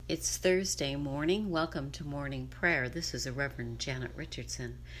It's Thursday morning. Welcome to morning prayer. This is the Reverend Janet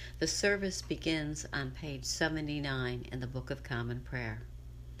Richardson. The service begins on page 79 in the Book of Common Prayer.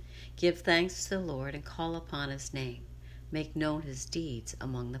 Give thanks to the Lord and call upon his name. Make known his deeds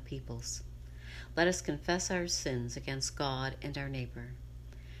among the peoples. Let us confess our sins against God and our neighbor.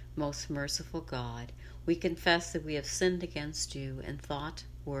 Most merciful God, we confess that we have sinned against you in thought,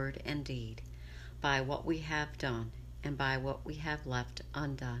 word, and deed, by what we have done and by what we have left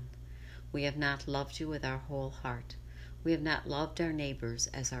undone. We have not loved you with our whole heart. We have not loved our neighbors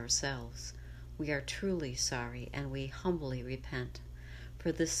as ourselves. We are truly sorry, and we humbly repent.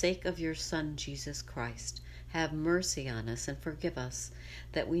 For the sake of your Son, Jesus Christ, have mercy on us and forgive us,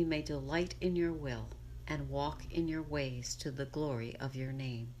 that we may delight in your will and walk in your ways to the glory of your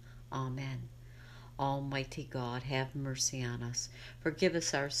name. Amen. Almighty God, have mercy on us. Forgive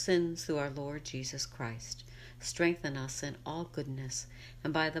us our sins through our Lord Jesus Christ. Strengthen us in all goodness,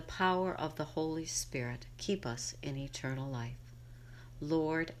 and by the power of the Holy Spirit, keep us in eternal life.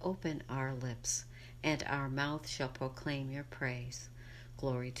 Lord, open our lips, and our mouth shall proclaim your praise.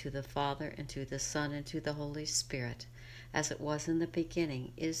 Glory to the Father, and to the Son, and to the Holy Spirit, as it was in the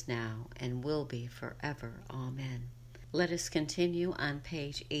beginning, is now, and will be forever. Amen. Let us continue on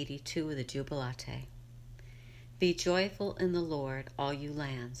page 82 of the Jubilate. Be joyful in the Lord, all you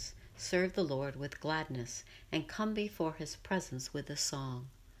lands. Serve the Lord with gladness, and come before his presence with a song.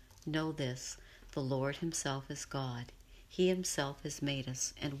 Know this, the Lord himself is God. He himself has made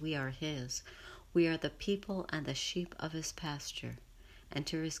us, and we are his. We are the people and the sheep of his pasture.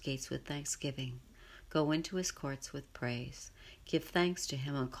 Enter his gates with thanksgiving. Go into his courts with praise. Give thanks to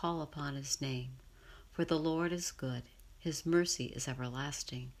him and call upon his name. For the Lord is good. His mercy is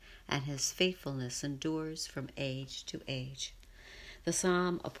everlasting, and his faithfulness endures from age to age. The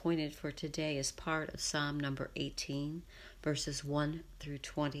psalm appointed for today is part of Psalm number 18, verses 1 through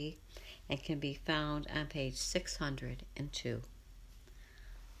 20, and can be found on page 602.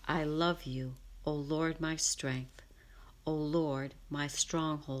 I love you, O Lord, my strength, O Lord, my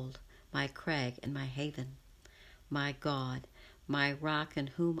stronghold, my crag and my haven, my God, my rock in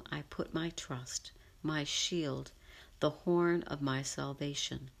whom I put my trust, my shield, the horn of my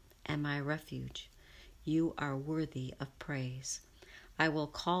salvation, and my refuge. You are worthy of praise. I will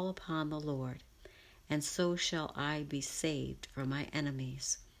call upon the Lord, and so shall I be saved from my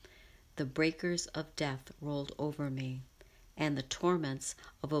enemies. The breakers of death rolled over me, and the torments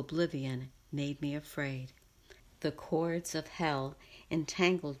of oblivion made me afraid. The cords of hell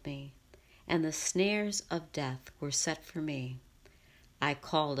entangled me, and the snares of death were set for me. I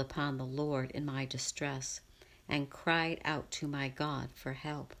called upon the Lord in my distress, and cried out to my God for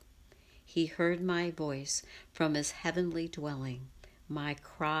help. He heard my voice from his heavenly dwelling. My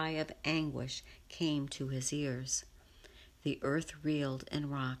cry of anguish came to his ears. The earth reeled and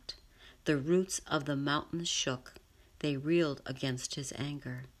rocked. The roots of the mountains shook. They reeled against his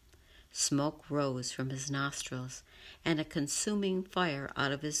anger. Smoke rose from his nostrils, and a consuming fire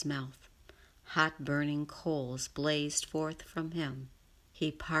out of his mouth. Hot burning coals blazed forth from him.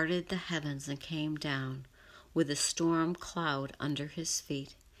 He parted the heavens and came down, with a storm cloud under his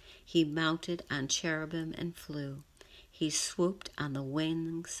feet. He mounted on cherubim and flew. He swooped on the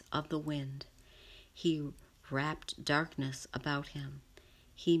wings of the wind. He wrapped darkness about him.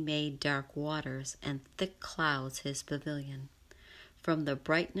 He made dark waters and thick clouds his pavilion. From the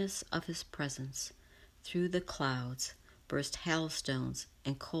brightness of his presence, through the clouds, burst hailstones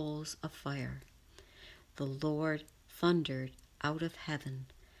and coals of fire. The Lord thundered out of heaven.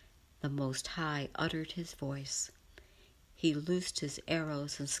 The Most High uttered his voice. He loosed his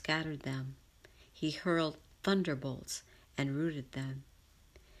arrows and scattered them. He hurled thunderbolts and rooted them.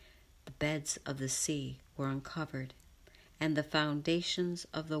 The beds of the sea were uncovered, and the foundations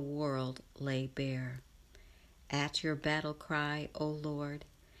of the world lay bare. At your battle cry, O Lord,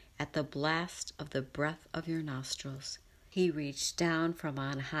 at the blast of the breath of your nostrils, he reached down from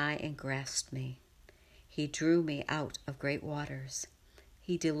on high and grasped me. He drew me out of great waters.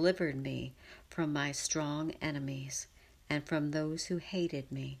 He delivered me from my strong enemies and from those who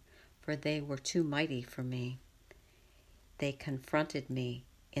hated me, for they were too mighty for me. They confronted me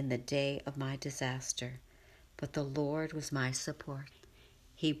in the day of my disaster, but the Lord was my support.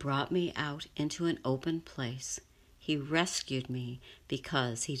 He brought me out into an open place. He rescued me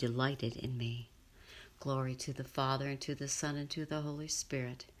because he delighted in me. Glory to the Father, and to the Son, and to the Holy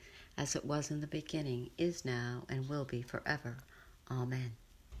Spirit, as it was in the beginning, is now, and will be forever. Amen.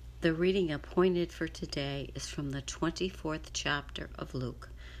 The reading appointed for today is from the 24th chapter of Luke,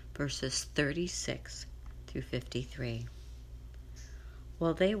 verses 36 through 53.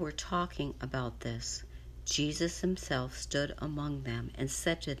 While they were talking about this, Jesus himself stood among them and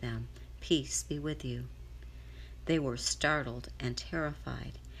said to them, "Peace be with you." They were startled and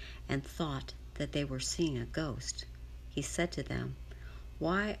terrified and thought that they were seeing a ghost. He said to them,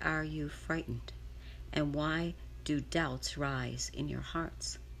 "Why are you frightened? And why do doubts rise in your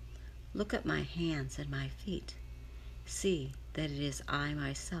hearts? Look at my hands and my feet. See that it is I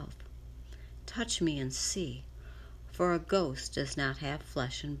myself. Touch me and see, for a ghost does not have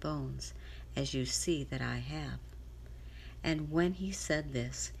flesh and bones, as you see that I have." And when he said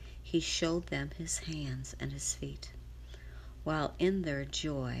this, he showed them his hands and his feet. While in their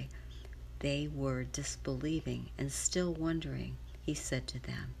joy they were disbelieving and still wondering, he said to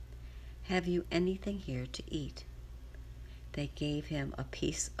them, "Have you anything here to eat?" They gave him a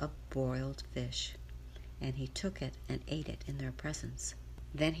piece of broiled fish, and he took it and ate it in their presence.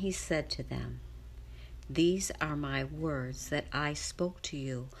 Then he said to them, "These are my words that I spoke to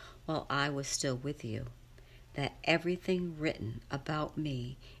you while I was still with you, that everything written about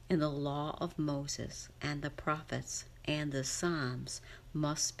me in the law of Moses and the prophets and the Psalms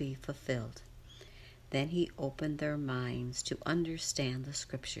must be fulfilled." Then he opened their minds to understand the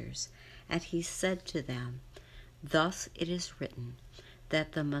Scriptures, and he said to them, "Thus it is written,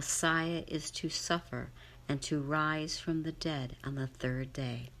 that the Messiah is to suffer and to rise from the dead on the third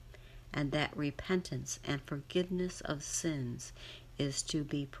day, and that repentance and forgiveness of sins is to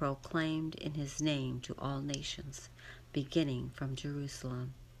be proclaimed in his name to all nations, beginning from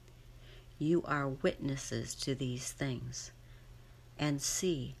Jerusalem. You are witnesses to these things. And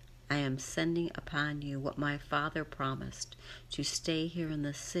see, I am sending upon you what my Father promised, to stay here in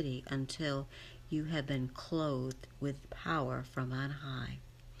the city until you have been clothed with power from on high."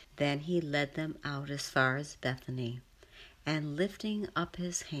 Then he led them out as far as Bethany, and lifting up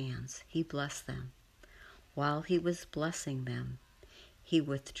his hands, he blessed them. While he was blessing them, he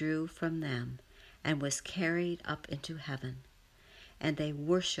withdrew from them and was carried up into heaven. And they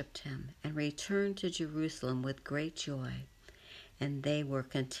worshipped him and returned to Jerusalem with great joy. And they were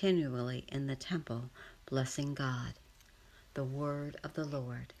continually in the temple, blessing God. The word of the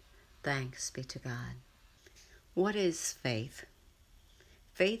Lord. Thanks be to God. What is faith?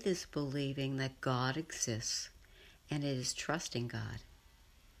 Faith is believing that God exists, and it is trusting God.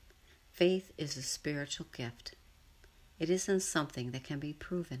 Faith is a spiritual gift. It isn't something that can be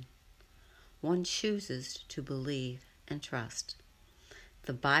proven. One chooses to believe and trust.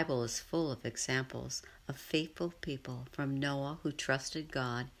 The Bible is full of examples of faithful people, from Noah, who trusted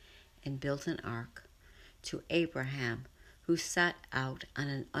God and built an ark, to Abraham, who set out on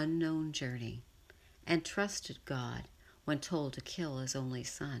an unknown journey and trusted God when told to kill his only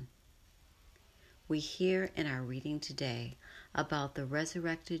son. We hear in our reading today about the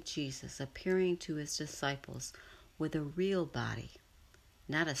resurrected Jesus appearing to his disciples with a real body,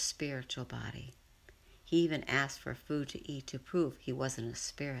 not a spiritual body. He even asked for food to eat to prove he wasn't a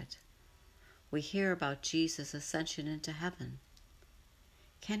spirit. We hear about Jesus' ascension into heaven.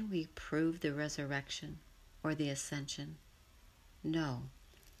 Can we prove the resurrection or the ascension? No,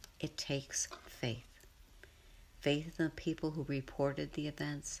 it takes faith. Faith in the people who reported the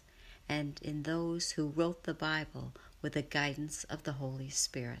events and in those who wrote the Bible with the guidance of the Holy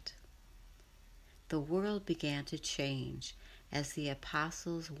Spirit. The world began to change as the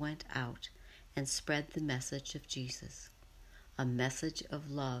apostles went out and spread the message of Jesus, a message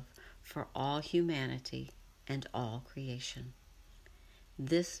of love for all humanity and all creation.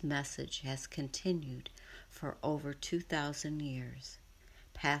 This message has continued for over 2,000 years,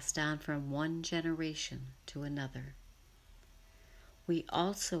 passed on from one generation to another. We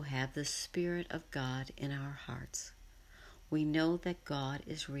also have the Spirit of God in our hearts. We know that God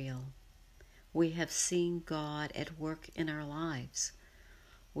is real. We have seen God at work in our lives.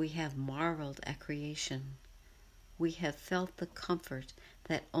 We have marveled at creation. We have felt the comfort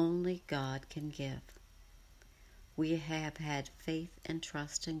that only God can give. We have had faith and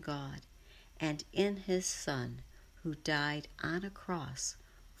trust in God and in His Son, who died on a cross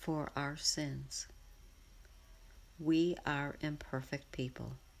for our sins. We are imperfect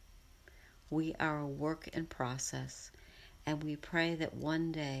people. We are a work in process, and we pray that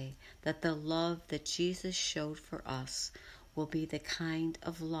one day that the love that Jesus showed for us will be the kind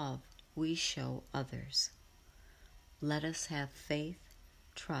of love we show others. Let us have faith,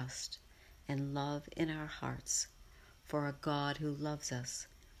 trust, and love in our hearts for a God who loves us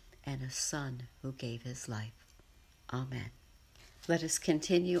and a Son who gave his life. Amen. Let us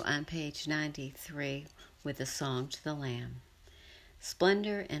continue on page 93 with a song to the Lamb.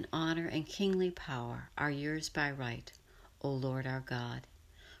 Splendor and honor and kingly power are yours by right, O Lord our God.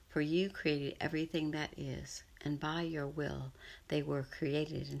 For you created everything that is, and by your will they were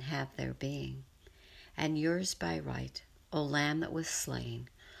created and have their being. and yours by right, O Lamb that was slain,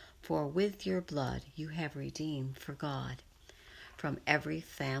 for with your blood you have redeemed for God, from every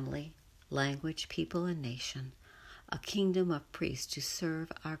family, language, people, and nation, a kingdom of priests to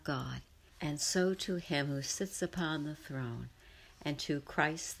serve our God. And so to him who sits upon the throne, and to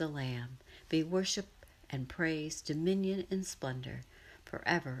Christ the Lamb, be worship and praise, dominion and splendor,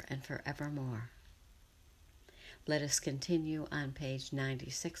 forever and forevermore. Let us continue on page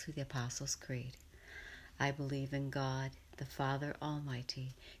 96 with the Apostles' Creed. I believe in God, the Father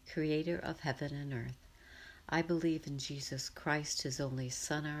Almighty, creator of heaven and earth. I believe in Jesus Christ, his only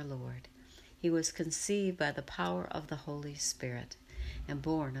Son, our Lord. He was conceived by the power of the Holy Spirit and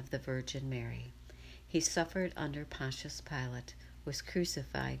born of the Virgin Mary. He suffered under Pontius Pilate, was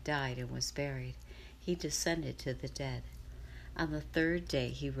crucified, died, and was buried. He descended to the dead. On the third day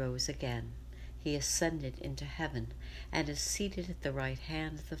he rose again. He ascended into heaven and is seated at the right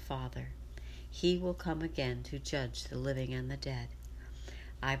hand of the Father. He will come again to judge the living and the dead.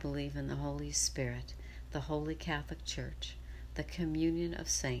 I believe in the Holy Spirit, the Holy Catholic Church, the communion of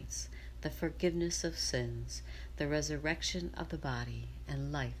saints, the forgiveness of sins, the resurrection of the body,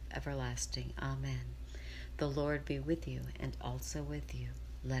 and life everlasting. Amen. The Lord be with you and also with you.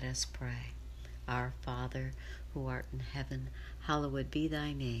 Let us pray. Our Father, who art in heaven, hallowed be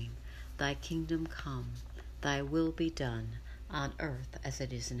thy name. Thy kingdom come, thy will be done, on earth as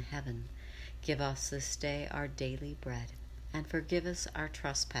it is in heaven. Give us this day our daily bread, and forgive us our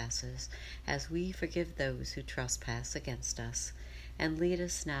trespasses, as we forgive those who trespass against us. And lead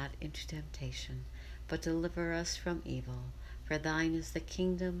us not into temptation, but deliver us from evil. For thine is the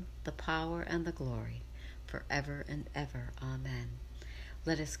kingdom, the power, and the glory, forever and ever. Amen.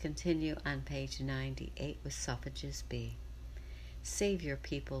 Let us continue on page 98 with suffrages B. Save your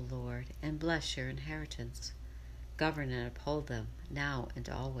people, Lord, and bless your inheritance. Govern and uphold them, now and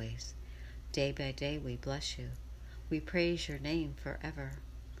always. Day by day we bless you. We praise your name forever.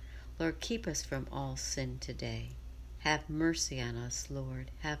 Lord, keep us from all sin today. Have mercy on us, Lord,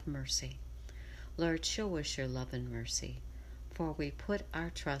 have mercy. Lord, show us your love and mercy, for we put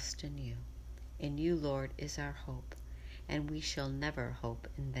our trust in you. In you, Lord, is our hope, and we shall never hope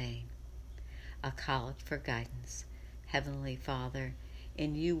in vain. A collect for guidance. Heavenly Father,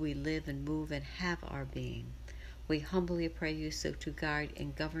 in you we live and move and have our being. We humbly pray you so to guide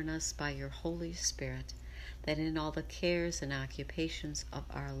and govern us by your Holy Spirit, that in all the cares and occupations of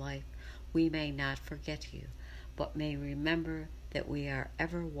our life we may not forget you, but may remember that we are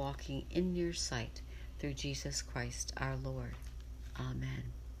ever walking in your sight through Jesus Christ our Lord.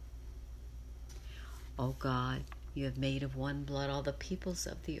 Amen. O God, you have made of one blood all the peoples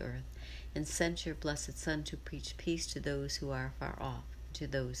of the earth, and sent your blessed Son to preach peace to those who are far off, and to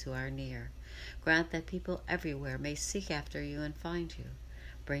those who are near. Grant that people everywhere may seek after you and find you.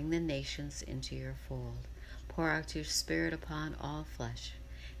 Bring the nations into your fold. Pour out your Spirit upon all flesh,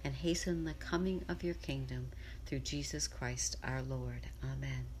 and hasten the coming of your kingdom through Jesus Christ our Lord.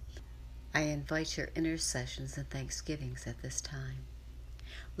 Amen. I invite your intercessions and thanksgivings at this time.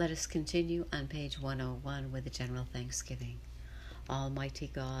 Let us continue on page 101 with the general thanksgiving. Almighty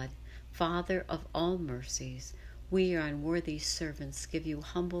God, Father of all mercies, we, your unworthy servants, give you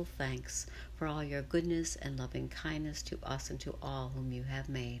humble thanks for all your goodness and loving kindness to us and to all whom you have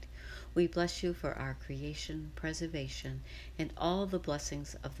made. We bless you for our creation, preservation, and all the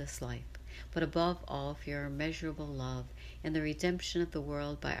blessings of this life, but above all for your immeasurable love and the redemption of the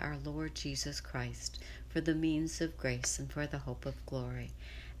world by our Lord Jesus Christ, for the means of grace and for the hope of glory.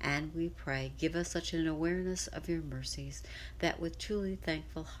 And we pray, give us such an awareness of your mercies that with truly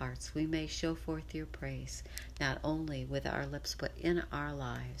thankful hearts we may show forth your praise, not only with our lips but in our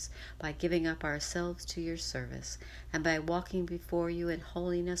lives, by giving up ourselves to your service, and by walking before you in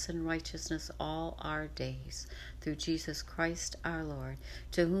holiness and righteousness all our days, through Jesus Christ our Lord,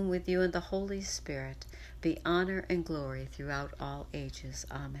 to whom with you and the Holy Spirit be honor and glory throughout all ages.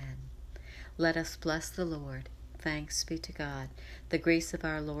 Amen. Let us bless the Lord. Thanks be to God. The grace of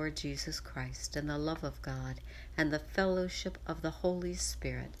our Lord Jesus Christ, and the love of God, and the fellowship of the Holy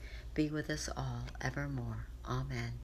Spirit be with us all evermore. Amen.